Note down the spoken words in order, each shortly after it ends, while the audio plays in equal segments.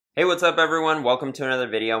Hey, what's up everyone? Welcome to another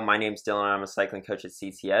video. My name's Dylan. I'm a cycling coach at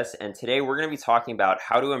CTS, and today we're going to be talking about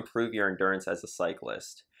how to improve your endurance as a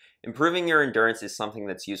cyclist. Improving your endurance is something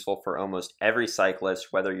that's useful for almost every cyclist,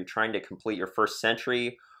 whether you're trying to complete your first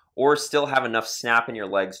century or still have enough snap in your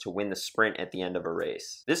legs to win the sprint at the end of a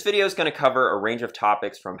race. This video is going to cover a range of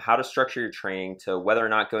topics from how to structure your training to whether or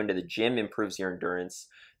not going to the gym improves your endurance,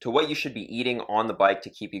 to what you should be eating on the bike to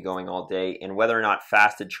keep you going all day, and whether or not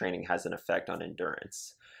fasted training has an effect on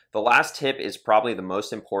endurance. The last tip is probably the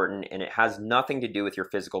most important, and it has nothing to do with your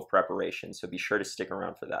physical preparation, so be sure to stick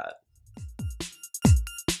around for that.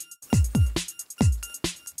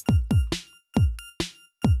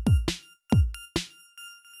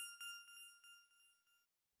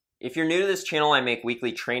 If you're new to this channel, I make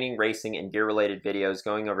weekly training, racing, and gear-related videos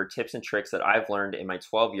going over tips and tricks that I've learned in my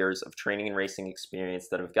 12 years of training and racing experience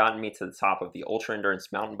that have gotten me to the top of the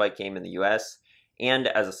ultra-endurance mountain bike game in the US, and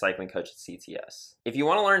as a cycling coach at CTS. If you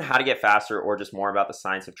want to learn how to get faster or just more about the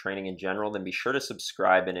science of training in general, then be sure to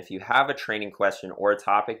subscribe. And if you have a training question or a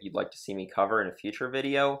topic you'd like to see me cover in a future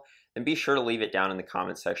video, then be sure to leave it down in the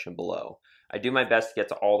comment section below. I do my best to get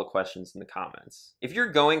to all the questions in the comments. If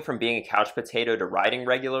you're going from being a couch potato to riding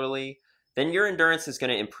regularly, then your endurance is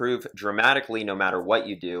going to improve dramatically no matter what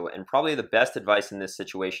you do, and probably the best advice in this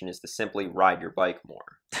situation is to simply ride your bike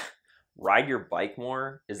more. Ride your bike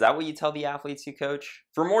more? Is that what you tell the athletes you coach?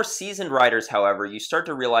 For more seasoned riders, however, you start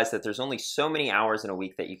to realize that there's only so many hours in a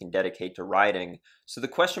week that you can dedicate to riding, so the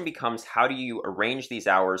question becomes, how do you arrange these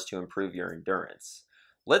hours to improve your endurance?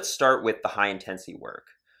 Let's start with the high-intensity work.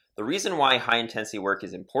 The reason why high-intensity work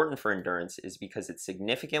is important for endurance is because it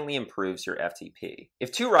significantly improves your FTP.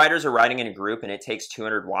 If two riders are riding in a group and it takes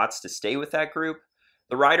 200 watts to stay with that group,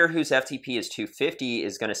 the rider whose FTP is 250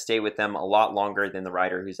 is going to stay with them a lot longer than the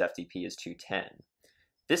rider whose FTP is 210.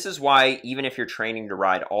 This is why, even if you're training to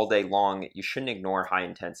ride all day long, you shouldn't ignore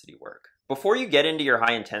high-intensity work. Before you get into your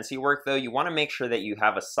high-intensity work, though, you want to make sure that you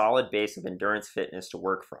have a solid base of endurance fitness to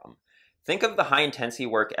work from. Think of the high-intensity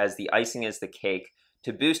work as the icing as the cake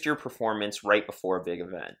to boost your performance right before a big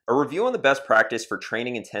event. A review on the best practice for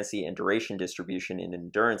training intensity and duration distribution in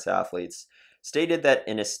endurance athletes stated that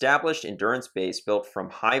an established endurance base built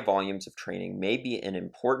from high volumes of training may be an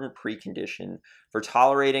important precondition for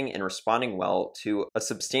tolerating and responding well to a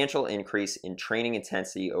substantial increase in training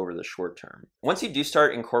intensity over the short term. Once you do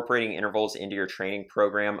start incorporating intervals into your training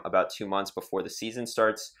program about 2 months before the season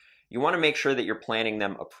starts, you want to make sure that you're planning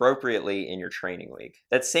them appropriately in your training week.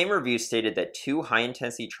 That same review stated that 2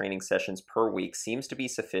 high-intensity training sessions per week seems to be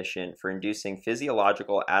sufficient for inducing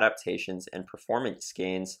physiological adaptations and performance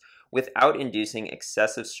gains without inducing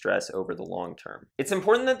excessive stress over the long term. It's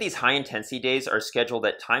important that these high-intensity days are scheduled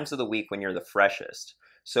at times of the week when you're the freshest,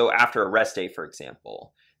 so after a rest day, for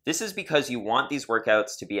example. This is because you want these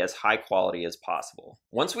workouts to be as high quality as possible.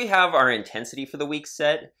 Once we have our intensity for the week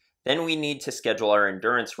set, then we need to schedule our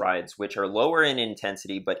endurance rides, which are lower in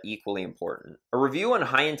intensity but equally important. A review on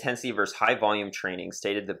high intensity versus high volume training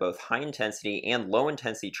stated that both high intensity and low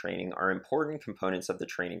intensity training are important components of the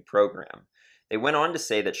training program. They went on to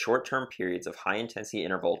say that short-term periods of high-intensity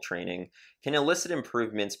interval training can elicit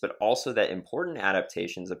improvements, but also that important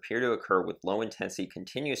adaptations appear to occur with low-intensity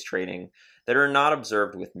continuous training that are not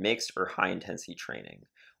observed with mixed or high-intensity training.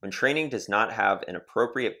 When training does not have an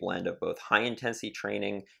appropriate blend of both high-intensity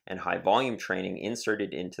training and high-volume training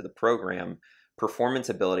inserted into the program, performance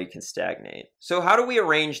ability can stagnate. So how do we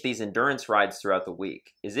arrange these endurance rides throughout the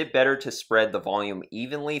week? Is it better to spread the volume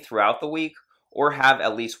evenly throughout the week, or have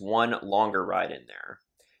at least one longer ride in there?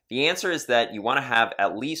 The answer is that you want to have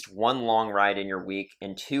at least one long ride in your week,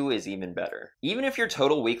 and 2 is even better. Even if your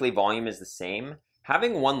total weekly volume is the same,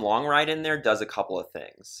 having one long ride in there does a couple of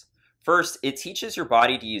things. First, it teaches your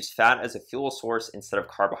body to use fat as a fuel source instead of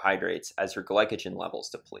carbohydrates as your glycogen levels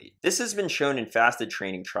deplete. This has been shown in fasted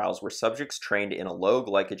training trials where subjects trained in a low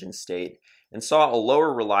glycogen state and saw a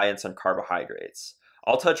lower reliance on carbohydrates.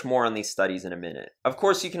 I'll touch more on these studies in a minute. Of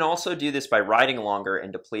course, you can also do this by riding longer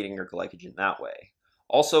and depleting your glycogen that way.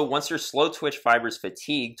 Also, once your slow twitch fibers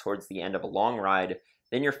fatigue towards the end of a long ride,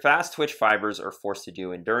 then your fast twitch fibers are forced to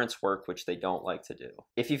do endurance work, which they don't like to do.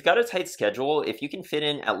 If you've got a tight schedule, if you can fit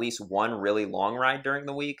in at least one really long ride during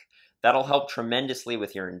the week, that'll help tremendously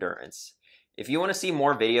with your endurance. If you want to see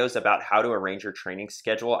more videos about how to arrange your training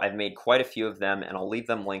schedule, I've made quite a few of them, and I'll leave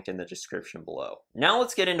them linked in the description below. Now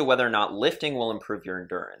let's get into whether or not lifting will improve your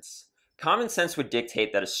endurance. Common sense would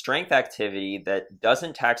dictate that a strength activity that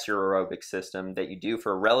doesn't tax your aerobic system that you do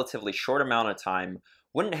for a relatively short amount of time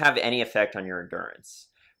wouldn't have any effect on your endurance.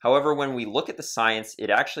 However, when we look at the science, it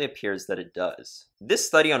actually appears that it does. This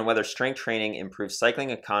study on whether strength training improves cycling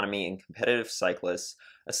economy in competitive cyclists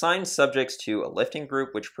assigned subjects to a lifting group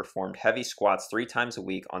which performed heavy squats 3 times a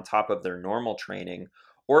week on top of their normal training,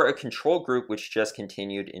 or a control group which just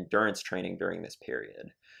continued endurance training during this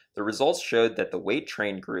period. The results showed that the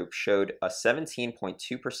weight-trained group showed a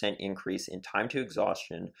 17.2% increase in time to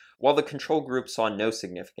exhaustion, while the control group saw no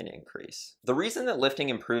significant increase. The reason that lifting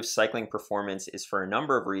improves cycling performance is for a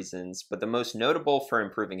number of reasons, but the most notable for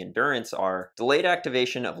improving endurance are delayed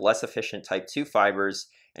activation of less efficient type 2 fibers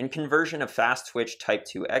and conversion of fast-twitch type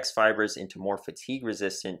 2X fibers into more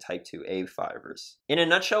fatigue-resistant type 2A fibers. In a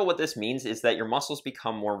nutshell, what this means is that your muscles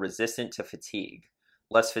become more resistant to fatigue.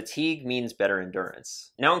 Less fatigue means better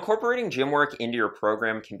endurance. Now, incorporating gym work into your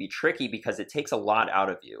program can be tricky because it takes a lot out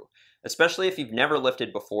of you, especially if you've never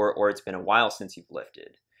lifted before or it's been a while since you've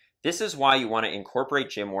lifted. This is why you want to incorporate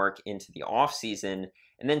gym work into the off-season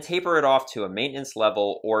and then taper it off to a maintenance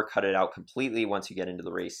level or cut it out completely once you get into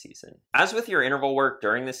the race season. As with your interval work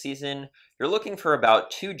during the season, you're looking for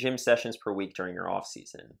about 2 gym sessions per week during your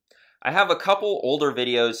off-season. I have a couple older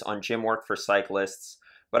videos on gym work for cyclists,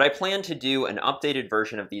 but I plan to do an updated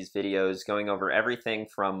version of these videos going over everything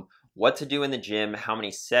from what to do in the gym, how many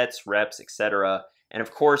sets, reps, etc., and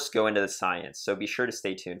of course go into the science, so be sure to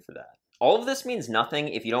stay tuned for that. All of this means nothing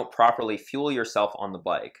if you don't properly fuel yourself on the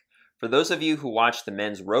bike. For those of you who watched the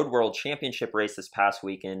Men's Road World Championship race this past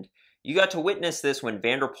weekend, you got to witness this when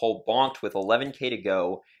Van der Poel bonked with 11K to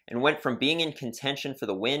go and went from being in contention for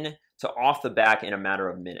the win to off the back in a matter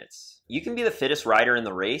of minutes. You can be the fittest rider in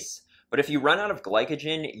the race, but if you run out of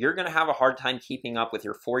glycogen, you're going to have a hard time keeping up with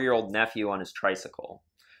your 4-year-old nephew on his tricycle.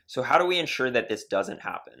 So how do we ensure that this doesn't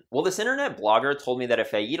happen? Well, this internet blogger told me that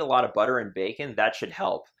if I eat a lot of butter and bacon, that should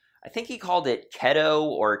help. I think he called it keto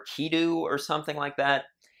or keto or something like that.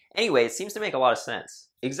 Anyway, it seems to make a lot of sense.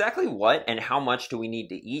 Exactly what and how much do we need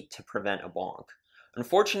to eat to prevent a bonk?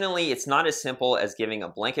 Unfortunately, it's not as simple as giving a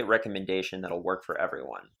blanket recommendation that'll work for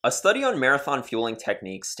everyone. A study on marathon fueling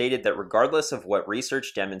techniques stated that regardless of what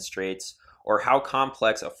research demonstrates or how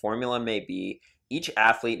complex a formula may be, each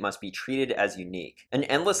athlete must be treated as unique. An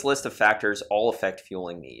endless list of factors all affect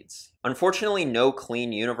fueling needs. Unfortunately, no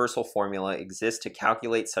clean universal formula exists to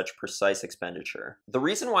calculate such precise expenditure. The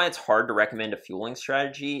reason why it's hard to recommend a fueling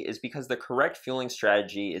strategy is because the correct fueling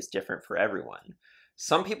strategy is different for everyone.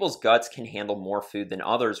 Some people's guts can handle more food than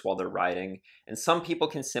others while they're riding, and some people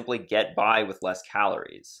can simply get by with less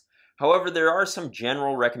calories. However, there are some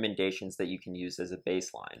general recommendations that you can use as a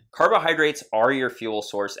baseline. Carbohydrates are your fuel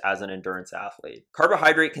source as an endurance athlete.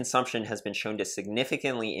 Carbohydrate consumption has been shown to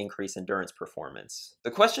significantly increase endurance performance. The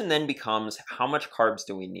question then becomes, how much carbs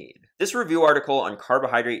do we need? This review article on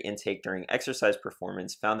carbohydrate intake during exercise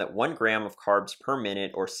performance found that 1 gram of carbs per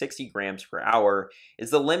minute or 60 grams per hour is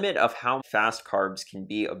the limit of how fast carbs can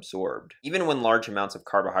be absorbed, even when large amounts of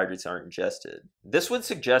carbohydrates are ingested. This would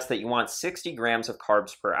suggest that you want 60 grams of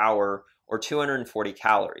carbs per hour or 240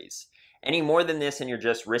 calories. Any more than this and you're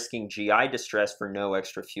just risking GI distress for no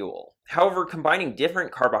extra fuel. However, combining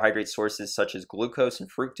different carbohydrate sources such as glucose and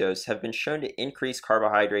fructose have been shown to increase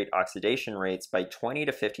carbohydrate oxidation rates by 20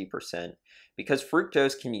 to 50% because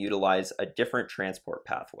fructose can utilize a different transport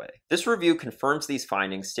pathway. This review confirms these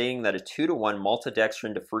findings, stating that a 2-to-1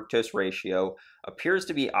 maltodextrin to fructose ratio appears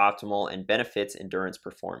to be optimal and benefits endurance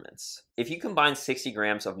performance. If you combine 60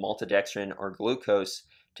 grams of maltodextrin or glucose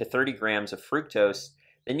to 30 grams of fructose,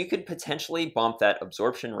 then you could potentially bump that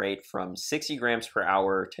absorption rate from 60 grams per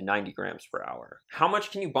hour to 90 grams per hour. How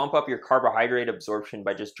much can you bump up your carbohydrate absorption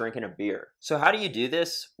by just drinking a beer? So how do you do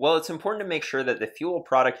this? Well, it's important to make sure that the fuel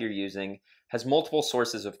product you're using has multiple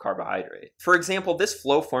sources of carbohydrate. For example, this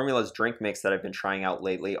Flow Formulas drink mix that I've been trying out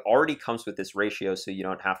lately already comes with this ratio, so you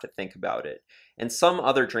don't have to think about it. And some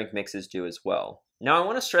other drink mixes do as well. Now, I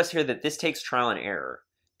want to stress here that this takes trial and error.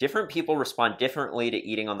 Different people respond differently to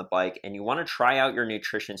eating on the bike, and you want to try out your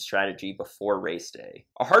nutrition strategy before race day.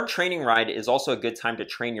 A hard training ride is also a good time to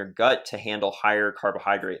train your gut to handle higher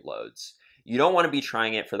carbohydrate loads. You don't want to be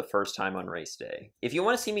trying it for the first time on race day. If you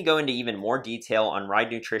want to see me go into even more detail on ride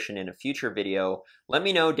nutrition in a future video, let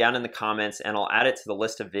me know down in the comments and I'll add it to the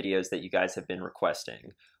list of videos that you guys have been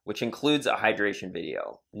requesting, which includes a hydration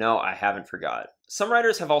video. No, I haven't forgot. Some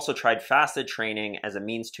riders have also tried fasted training as a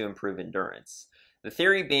means to improve endurance. The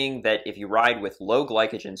theory being that if you ride with low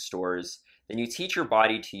glycogen stores, then you teach your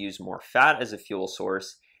body to use more fat as a fuel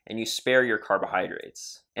source and you spare your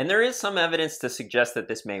carbohydrates. And there is some evidence to suggest that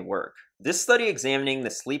this may work. This study examining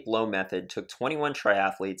the sleep low method took 21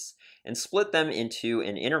 triathletes and split them into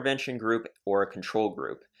an intervention group or a control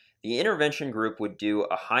group. The intervention group would do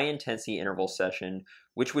a high-intensity interval session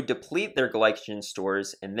which would deplete their glycogen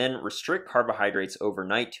stores and then restrict carbohydrates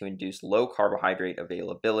overnight to induce low carbohydrate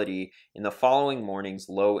availability in the following morning's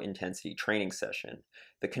low-intensity training session.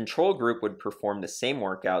 The control group would perform the same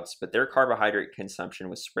workouts, but their carbohydrate consumption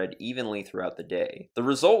was spread evenly throughout the day. The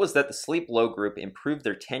result was that the sleep low group improved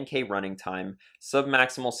their 10K running time,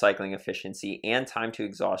 submaximal cycling efficiency, and time to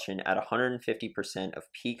exhaustion at 150% of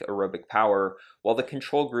peak aerobic power, while the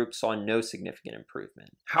control group saw no significant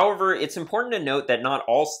improvement. However, it's important to note that not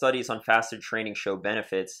all studies on fasted training show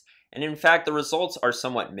benefits, and in fact, the results are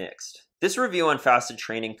somewhat mixed. This review on fasted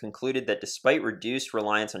training concluded that despite reduced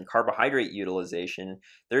reliance on carbohydrate utilization,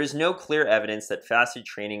 there is no clear evidence that fasted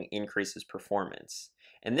training increases performance.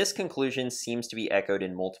 And this conclusion seems to be echoed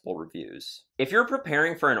in multiple reviews. If you're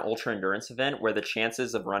preparing for an ultra-endurance event where the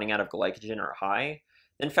chances of running out of glycogen are high,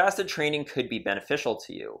 then fasted training could be beneficial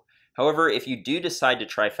to you. However, if you do decide to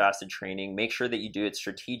try fasted training, make sure that you do it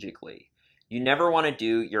strategically. You never want to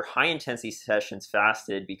do your high-intensity sessions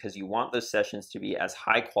fasted because you want those sessions to be as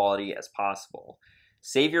high quality as possible.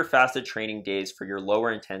 Save your fasted training days for your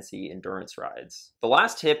lower intensity endurance rides. The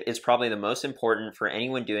last tip is probably the most important for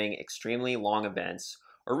anyone doing extremely long events,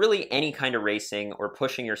 or really any kind of racing or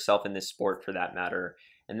pushing yourself in this sport for that matter,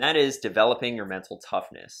 and that is developing your mental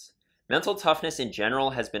toughness. Mental toughness in general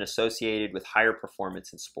has been associated with higher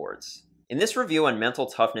performance in sports. In this review on mental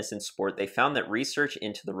toughness in sport, they found that research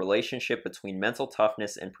into the relationship between mental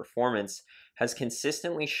toughness and performance has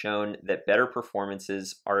consistently shown that better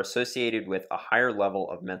performances are associated with a higher level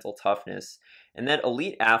of mental toughness, and that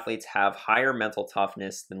elite athletes have higher mental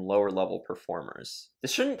toughness than lower level performers.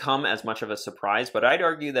 This shouldn't come as much of a surprise, but I'd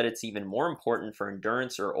argue that it's even more important for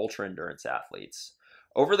endurance or ultra-endurance athletes.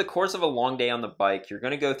 Over the course of a long day on the bike, you're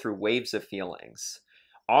going to go through waves of feelings.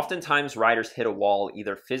 Oftentimes, riders hit a wall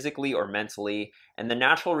either physically or mentally, and the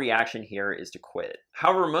natural reaction here is to quit.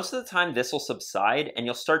 However, most of the time this will subside and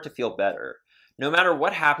you'll start to feel better. No matter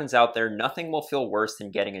what happens out there, nothing will feel worse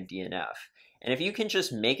than getting a DNF. And if you can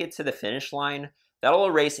just make it to the finish line, that'll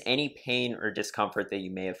erase any pain or discomfort that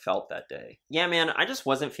you may have felt that day. Yeah, man, I just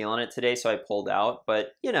wasn't feeling it today, so I pulled out,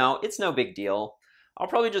 but it's no big deal. I'll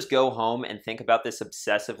probably just go home and think about this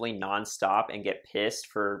obsessively nonstop and get pissed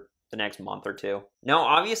for the next month or two. Now,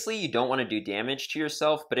 obviously, you don't want to do damage to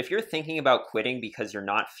yourself, but if you're thinking about quitting because you're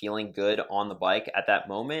not feeling good on the bike at that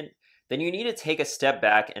moment, then you need to take a step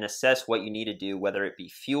back and assess what you need to do, whether it be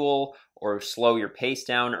fuel or slow your pace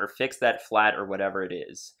down or fix that flat or whatever it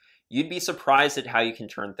is. You'd be surprised at how you can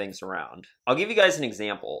turn things around. I'll give you guys an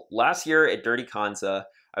example. Last year at Dirty Kanza,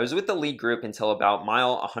 I was with the lead group until about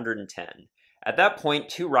mile 110. At that point,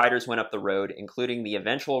 2 riders went up the road, including the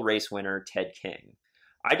eventual race winner, Ted King.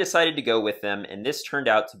 I decided to go with them, and this turned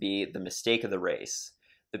out to be the mistake of the race.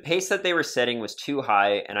 The pace that they were setting was too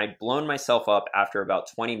high, and I'd blown myself up after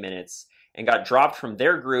about 20 minutes and got dropped from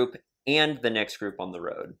their group and the next group on the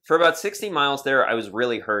road. For about 60 miles there, I was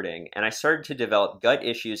really hurting, and I started to develop gut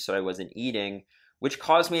issues so I wasn't eating, which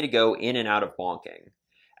caused me to go in and out of bonking.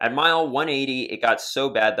 At mile 180, it got so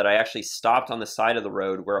bad that I actually stopped on the side of the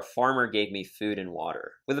road where a farmer gave me food and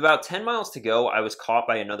water. With about 10 miles to go, I was caught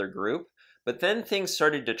by another group, but then things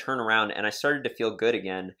started to turn around and I started to feel good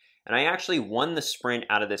again, and I actually won the sprint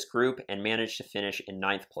out of this group and managed to finish in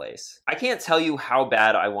 9th place. I can't tell you how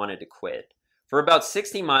bad I wanted to quit. For about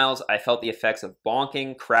 60 miles, I felt the effects of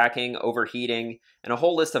bonking, cracking, overheating, and a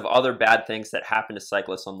whole list of other bad things that happen to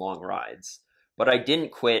cyclists on long rides. But I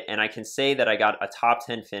didn't quit, and I can say that I got a top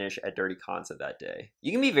 10 finish at Dirty Kanza that day.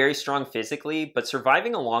 You can be very strong physically, but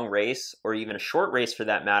surviving a long race, or even a short race for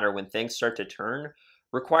that matter when things start to turn,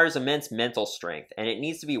 requires immense mental strength, and it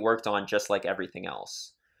needs to be worked on just like everything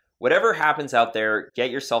else. Whatever happens out there,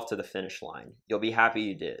 get yourself to the finish line. You'll be happy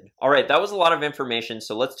you did. Alright, that was a lot of information,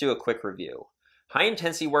 so let's do a quick review. High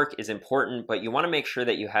intensity work is important, but you want to make sure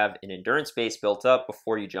that you have an endurance base built up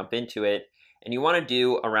before you jump into it, and you want to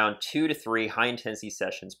do around 2 to 3 high intensity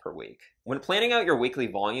sessions per week. When planning out your weekly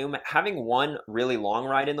volume, having one really long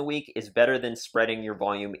ride in the week is better than spreading your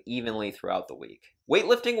volume evenly throughout the week.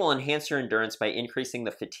 Weightlifting will enhance your endurance by increasing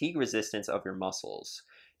the fatigue resistance of your muscles.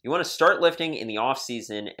 You want to start lifting in the off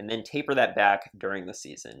season and then taper that back during the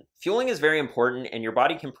season. Fueling is very important, and your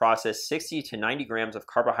body can process 60 to 90 grams of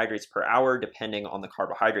carbohydrates per hour depending on the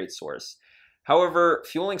carbohydrate source. However,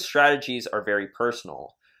 fueling strategies are very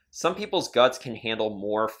personal. Some people's guts can handle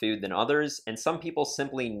more food than others, and some people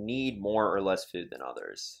simply need more or less food than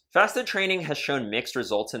others. Fasted training has shown mixed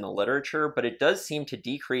results in the literature, but it does seem to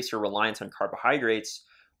decrease your reliance on carbohydrates,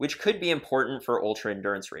 which could be important for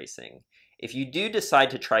ultra-endurance racing. If you do decide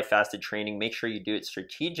to try fasted training, make sure you do it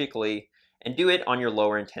strategically and do it on your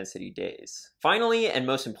lower intensity days. Finally, and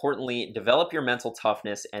most importantly, develop your mental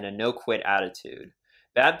toughness and a no-quit attitude.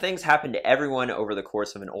 Bad things happen to everyone over the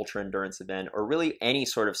course of an ultra endurance event, or really any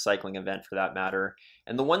sort of cycling event for that matter,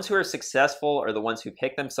 and the ones who are successful are the ones who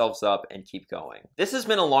pick themselves up and keep going. This has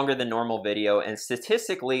been a longer than normal video, and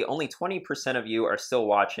statistically, only 20% of you are still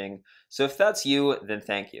watching, so if that's you, then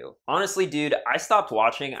thank you. Honestly, dude, I stopped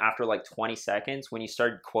watching after like 20 seconds when you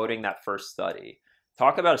started quoting that first study.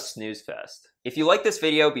 Talk about a snooze fest. If you like this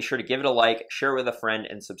video, be sure to give it a like, share it with a friend,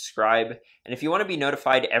 and subscribe. And if you want to be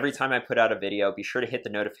notified every time I put out a video, be sure to hit the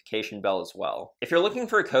notification bell as well. If you're looking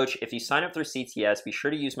for a coach, if you sign up through CTS, be sure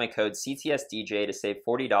to use my code CTSDJ to save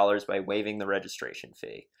 $40 by waiving the registration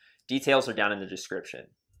fee. Details are down in the description.